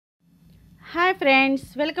Hi friends,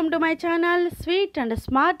 welcome to my channel sweet and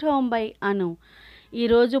smart home by అను.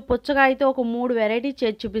 ఈరోజు పుచ్చకాయతో ఒక 3 variety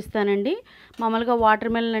చేసి చూపిస్తానండి. మామూలుగా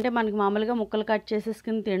వాటర్ మెలన్ అంటే మనకి మామూలుగా ముక్కలు కట్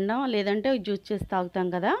చేసేసుకుని తినడం, లేదంటే జ్యూస్ చేసి తాగుతాం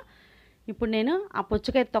కదా. ఇప్పుడు నేను ఆ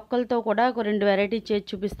పుచ్చకాయ తొక్కలతో కూడా ఒక 2 వెరైటీ చేసి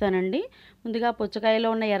చూపిస్తానండి. ముందుగా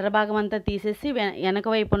పుచ్చకాయలో ఉన్న ఎర్ర భాగం అంతా తీసేసి వెనక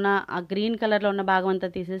వైపు ఉన్న ఆ గ్రీన్ కలర్లో ఉన్న భాగం అంతా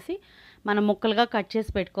తీసేసి మనం ముక్కలుగా కట్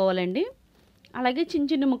చేసి పెట్టుకోవాలండి. అలాగే చిన్న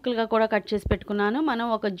చిన్న ముక్కలుగా కూడా కట్ చేసి పెట్టుకున్నాను. మనం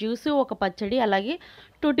ఒక జ్యూసు, ఒక పచ్చడి, అలాగే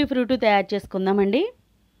టూటీ ఫ్రూటీ తయారు చేసుకుందామండి.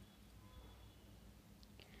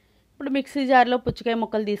 ఇప్పుడు మిక్సీ జార్లో పుచ్చకాయ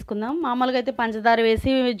ముక్కలు తీసుకుందాం. మామూలుగా అయితే పంచదార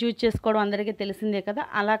వేసి జ్యూస్ చేసుకోవడం అందరికీ తెలిసిందే కదా.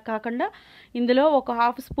 అలా కాకుండా ఇందులో ఒక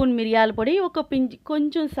 1/2 స్పూన్ మిరియాల పొడి, ఒక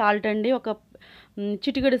కొంచెం సాల్ట్ అండి, ఒక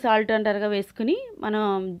చిటికెడు సాల్ట్ అంటారుగా వేసుకుని మనం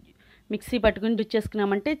మిక్సీ పట్టుకుని జ్యూస్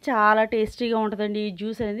చేసుకున్నామంటే చాలా టేస్టీగా ఉంటుందండి. ఈ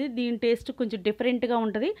జ్యూస్ అనేది దీని టేస్ట్ కొంచెం డిఫరెంట్గా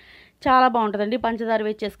ఉంటుంది, చాలా బాగుంటుందండి. పంచదార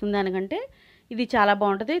వేసి చేసుకున్న దానికంటే ఇది చాలా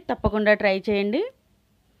బాగుంటుంది. తప్పకుండా ట్రై చేయండి.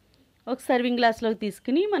 ఒక సర్వింగ్ గ్లాస్లోకి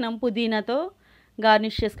తీసుకుని మనం పుదీనాతో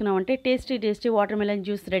గార్నిష్ చేసుకున్నామంటే tasty water melon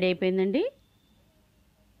juice ready అయిపోయిందండి.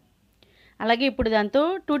 అలాగే ఇప్పుడు దాంతో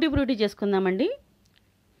టూటీ ఫ్రూటీ చేసుకుందామండి.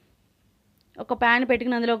 ఒక ప్యాన్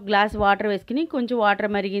పెట్టుకుని అందులో ఒక గ్లాస్ వాటర్ వేసుకుని కొంచెం వాటర్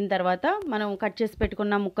మరిగిన తర్వాత మనం కట్ చేసి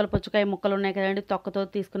పెట్టుకున్న ముక్కలు, పుచ్చకాయ ముక్కలు ఉన్నాయి కదండి, తొక్కతో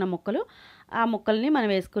తీసుకున్న ముక్కలు, ఆ ముక్కల్ని మనం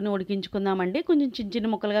వేసుకుని ఉడికించుకుందామండి. కొంచెం చిన్న చిన్న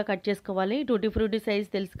ముక్కలుగా కట్ చేసుకోవాలి. టూటీ ఫ్రూటీ సైజ్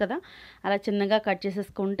తెలుసు కదా, అలా చిన్నగా కట్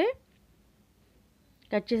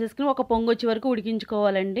చేసేసుకుని ఒక పొంగు వచ్చే వరకు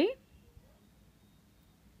ఉడికించుకోవాలండి.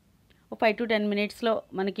 ఒక 5 to 10 మినిట్స్లో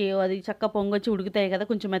మనకి అది చక్క పొంగొచ్చి ఉడుకుతాయి కదా,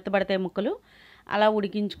 కొంచెం మెత్తబడతాయి ముక్కలు. అలా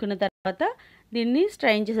ఉడికించుకున్న తర్వాత దీన్ని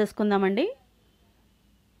స్ట్రైన్ చేసేసుకుందామండి.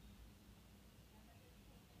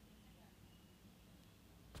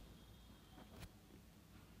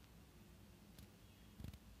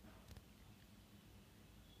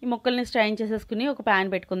 ఈ ముక్కల్ని స్ట్రైన్ చేసేసుకుని ఒక ప్యాన్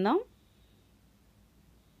పెట్టుకుందాం.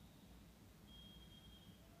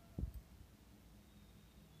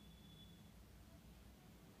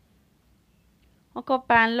 ఒక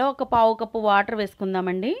ప్యాన్లో ఒక 1/2 కప్పు వాటర్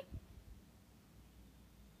వేసుకుందామండి.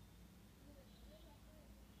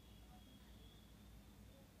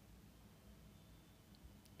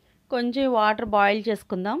 కొంచెం వాటర్ బాయిల్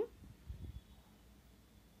చేసుకుందాం.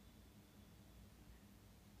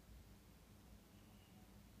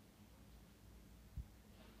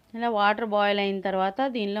 ఇలా వాటర్ బాయిల్ అయిన తర్వాత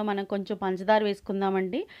దీనిలో మనం కొంచెం పంచదార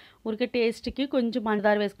వేసుకుందామండి. ఊరికే టేస్ట్కి కొంచెం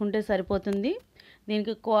పంచదార వేసుకుంటే సరిపోతుంది.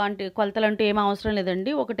 దీనికి అంటే కొలతలు అంటూ ఏమీ అవసరం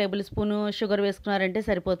లేదండి. 1 టేబుల్ స్పూను షుగర్ వేసుకున్నారంటే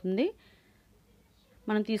సరిపోతుంది.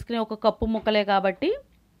 మనం తీసుకునే 1 కప్పు ముక్కలే కాబట్టి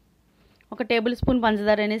 1 టేబుల్ స్పూన్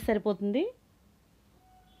పంచదార అనేది సరిపోతుంది.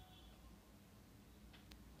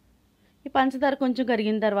 ఈ పంచదార కొంచెం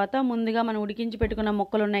కరిగిన తర్వాత ముందుగా మనం ఉడికించి పెట్టుకున్న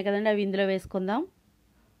ముక్కలు ఉన్నాయి కదండి, అవి ఇందులో వేసుకుందాం.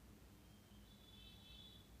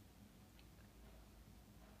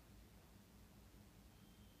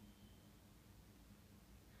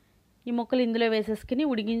 ఈ ముక్కలు ఇందులో వేసేసుకుని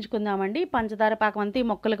ఉడికించుకుందామండి. పంచదార పాకం అంతా ఈ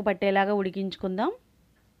ముక్కలకు పట్టేలాగా ఉడికించుకుందాం.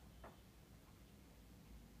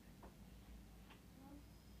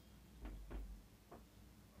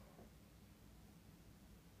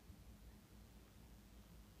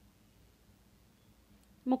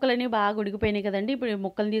 ముక్కలన్నీ బాగా ఉడికిపోయినాయి కదండి. ఇప్పుడు ఈ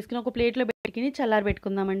ముక్కలు తీసుకుని ఒక ప్లేట్లో పెట్టుకుని చల్లారి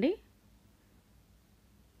పెట్టుకుందామండి.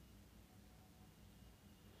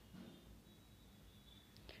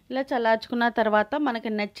 ఇలా చల్లార్చుకున్న తర్వాత మనకి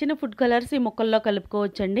నచ్చిన ఫుడ్ కలర్స్ ఈ ముక్కల్లో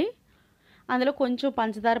కలుపుకోవచ్చండి. అందులో కొంచెం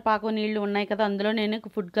పంచదార పాకం నీళ్ళు ఉన్నాయి కదా, అందులో నేను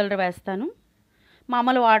ఫుడ్ కలర్ వేస్తాను.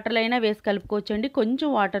 మామూలు వాటర్లో అయినా వేసి కలుపుకోవచ్చండి. కొంచెం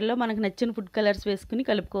వాటర్లో మనకు నచ్చిన ఫుడ్ కలర్స్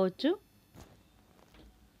వేసుకుని కలుపుకోవచ్చు.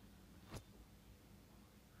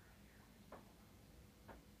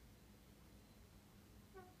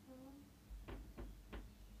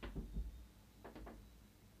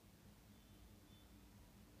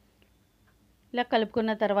 ఇలా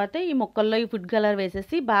కలుపుకున్న తర్వాత ఈ ముక్కల్లో ఈ ఫుడ్ కలర్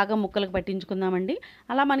వేసేసి బాగా ముక్కలకు పట్టించుకుందామండి.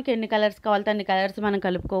 అలా మనకి ఎన్ని కలర్స్ కావాలితే అన్ని కలర్స్ మనం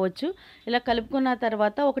కలుపుకోవచ్చు. ఇలా కలుపుకున్న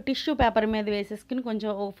తర్వాత ఒక టిష్యూ పేపర్ మీద వేసేసుకుని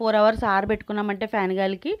కొంచెం 4 అవర్స్ ఆరబెట్టుకున్నామంటే ఫ్యాన్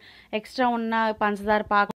గాలికి ఎక్స్ట్రా ఉన్న పంచదార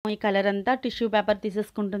పాకం ఈ కలర్ అంతా టిష్యూ పేపర్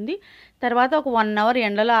తీసేసుకుంటుంది. తర్వాత ఒక 1 అవర్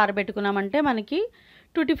ఎండలో ఆరబెట్టుకున్నామంటే మనకి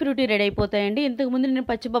టూటీ ఫ్రూటీ రెడీ అయిపోతాయండి. ఇంతకుముందు నేను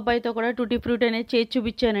పచ్చి బొబ్బాయితో కూడా టూటీ ఫ్రూటీ అనేది చేసి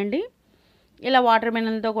చూపించానండి. ఇలా వాటర్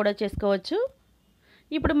మెలన్తో కూడా చేసుకోవచ్చు.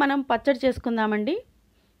 ఇప్పుడు మనం పచ్చడి చేసుకుందామండి.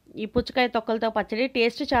 ఈ పుచ్చకాయ తొక్కలతో పచ్చడి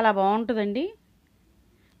టేస్ట్ చాలా బాగుంటుందండి.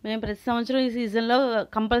 మేము ప్రతి సంవత్సరం ఈ సీజన్లో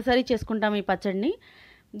కంపల్సరీ చేసుకుంటాం ఈ పచ్చడిని.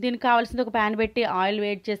 దీనికి కావాల్సింది ఒక ప్యాన్ పెట్టి ఆయిల్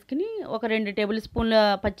వేడి చేసుకుని ఒక 2 టేబుల్ స్పూన్ల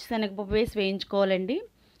పచ్చిశనగపప్పు వేసి వేయించుకోవాలండి.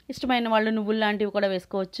 ఇష్టమైన వాళ్ళు నువ్వులు లాంటివి కూడా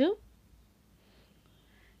వేసుకోవచ్చు.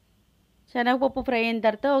 శనగపప్పు ఫ్రై అయిన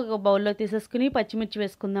తర్వాత ఒక బౌల్లో తీసేసుకుని పచ్చిమిర్చి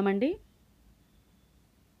వేసుకుందామండి.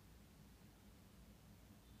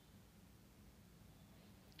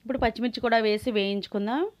 ఇప్పుడు పచ్చిమిర్చి కూడా వేసి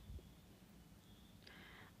వేయించుకుందాం.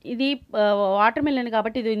 ఇది వాటర్ మిలన్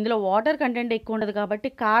కాబట్టి ఇది ఇందులో వాటర్ కంటెంట్ ఎక్కువ ఉండదు కాబట్టి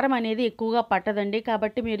కారం అనేది ఎక్కువగా పట్టదండి.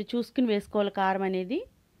 కాబట్టి మీరు చూసుకుని వేసుకోవాలి కారం అనేది.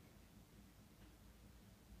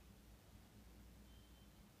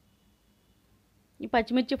 ఈ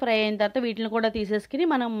పచ్చిమిర్చి ఫ్రై అయిన తర్వాత వీటిని కూడా తీసేసుకుని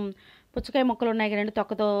మనం పుచ్చకాయ ముక్కలు ఉన్నాయి కదండి,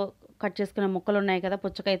 తొక్కతో కట్ చేసుకున్న ముక్కలు ఉన్నాయి కదా,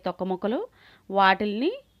 పుచ్చకాయ తొక్క ముక్కలు,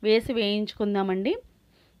 వాటిల్ని వేసి వేయించుకుందామండి.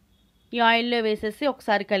 ఈ ఆయిల్లో వేసేసి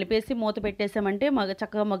ఒకసారి కలిపేసి మూత పెట్టేసామంటే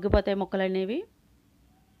చక్కగా మగ్గిపోతాయి ముక్కలు అనేవి.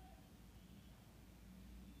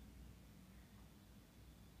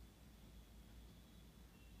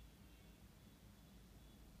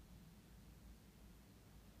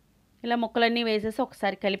 ఇలా ముక్కలన్నీ వేసేసి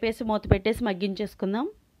ఒకసారి కలిపేసి మూత పెట్టేసి మగ్గించేసుకుందాం.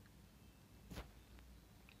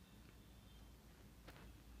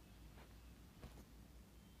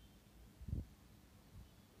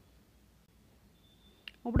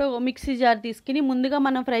 ఇప్పుడు మిక్సీ జార్ తీసుకుని ముందుగా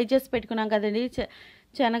మనం ఫ్రై చేసి పెట్టుకున్నాం కదండి,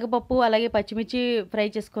 శనగపప్పు అలాగే పచ్చిమిర్చి ఫ్రై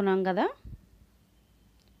చేసుకున్నాం కదా,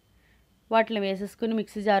 వాటిని వేసేసుకుని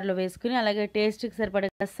మిక్సీ జార్లో వేసుకుని అలాగే టేస్ట్కి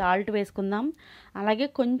సరిపడా సాల్ట్ వేసుకుందాం. అలాగే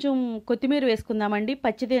కొంచెం కొత్తిమీర వేసుకుందామండి.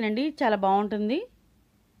 పచ్చిదేనండి, చాలా బాగుంటుంది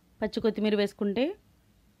పచ్చి కొత్తిమీర వేసుకుంటే.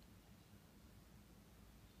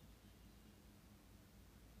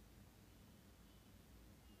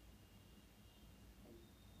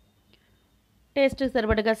 టేస్ట్కి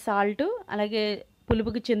సరిపడగా సాల్ట్, అలాగే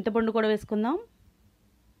పులుపుకి చింతపండు కూడా వేసుకుందాం.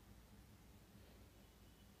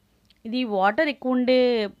 ఇది వాటర్ ఎక్కువ ఉండే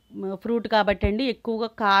ఫ్రూట్ కాబట్టి అండి, ఎక్కువగా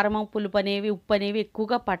కారం పులుపు అనేవి ఉప్పు అనేవి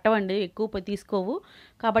ఎక్కువగా పట్టవండి, ఎక్కువ తీసుకోవు.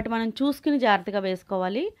 కాబట్టి మనం చూసుకుని జాగ్రత్తగా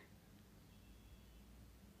వేసుకోవాలి.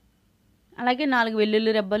 అలాగే 4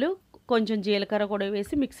 వెల్లుల్లి రెబ్బలు, కొంచెం జీలకర్ర కూడా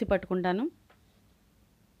వేసి మిక్సీ పట్టుకుంటాను.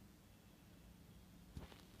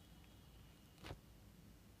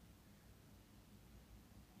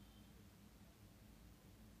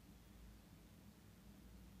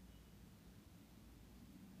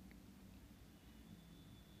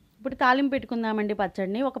 ఇప్పుడు తాలింపు పెట్టుకుందామండి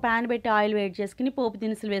పచ్చడిని. ఒక ప్యాన్ పెట్టి ఆయిల్ వేడి చేసుకుని పోపు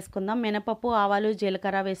దినుసులు వేసుకుందాం. మినపప్పు, ఆవాలు,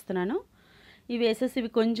 జీలకర్ర వేస్తున్నాను. ఇవి వేసేసి ఇవి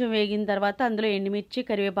కొంచెం వేగిన తర్వాత అందులో ఎండుమిర్చి,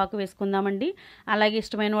 కరివేపాకు వేసుకుందామండి. అలాగే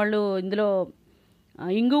ఇష్టమైన వాళ్ళు ఇందులో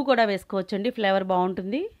ఇంగువ కూడా వేసుకోవచ్చండి, ఫ్లేవర్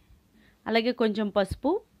బాగుంటుంది. అలాగే కొంచెం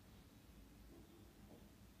పసుపు,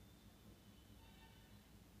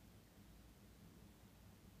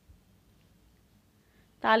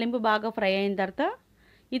 తాలింపు బాగా ఫ్రై అయిన తర్వాత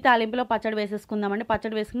ఈ తాలింపులో పచ్చడి వేసేసుకుందామండి.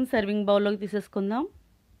 పచ్చడి వేసుకుని సర్వింగ్ బౌల్లోకి తీసేసుకుందాం.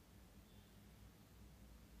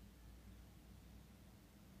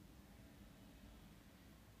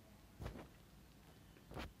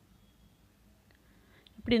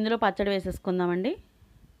 ఇప్పుడు ఇందులో పచ్చడి వేసేసుకుందామండి.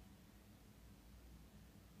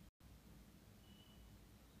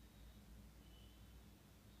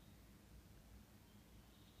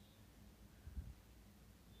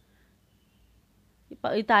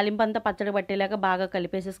 ఈ తాలింపు అంతా పచ్చడి పట్టేలాగా బాగా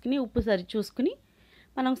కలిపేసేసుకుని ఉప్పు సరి చూసుకుని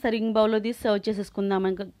మనం సర్వింగ్ బౌల్లో తీసి సర్వ్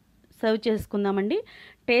చేసుకుందామండి.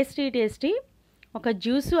 టేస్టీ ఒక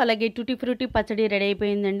జ్యూసు అలాగే టూటీ ఫ్రూటీ పచ్చడి రెడీ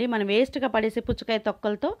అయిపోయిందండి. మనం వేస్ట్గా పడేసే పుచ్చకాయ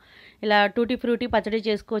తొక్కలతో ఇలా టూటీ ఫ్రూటీ పచ్చడి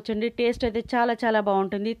చేసుకోవచ్చండి. టేస్ట్ అయితే చాలా చాలా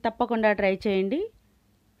బాగుంటుంది, తప్పకుండా ట్రై చేయండి.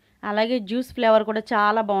 అలాగే జ్యూస్ ఫ్లేవర్ కూడా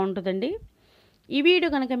చాలా బాగుంటుందండి. ఈ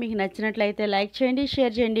వీడియో కనుక మీకు నచ్చినట్లయితే లైక్ చేయండి,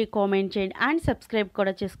 షేర్ చేయండి, కామెంట్ చేయండి అండ్ సబ్స్క్రైబ్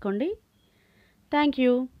కూడా చేసుకోండి. Thank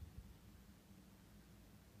you.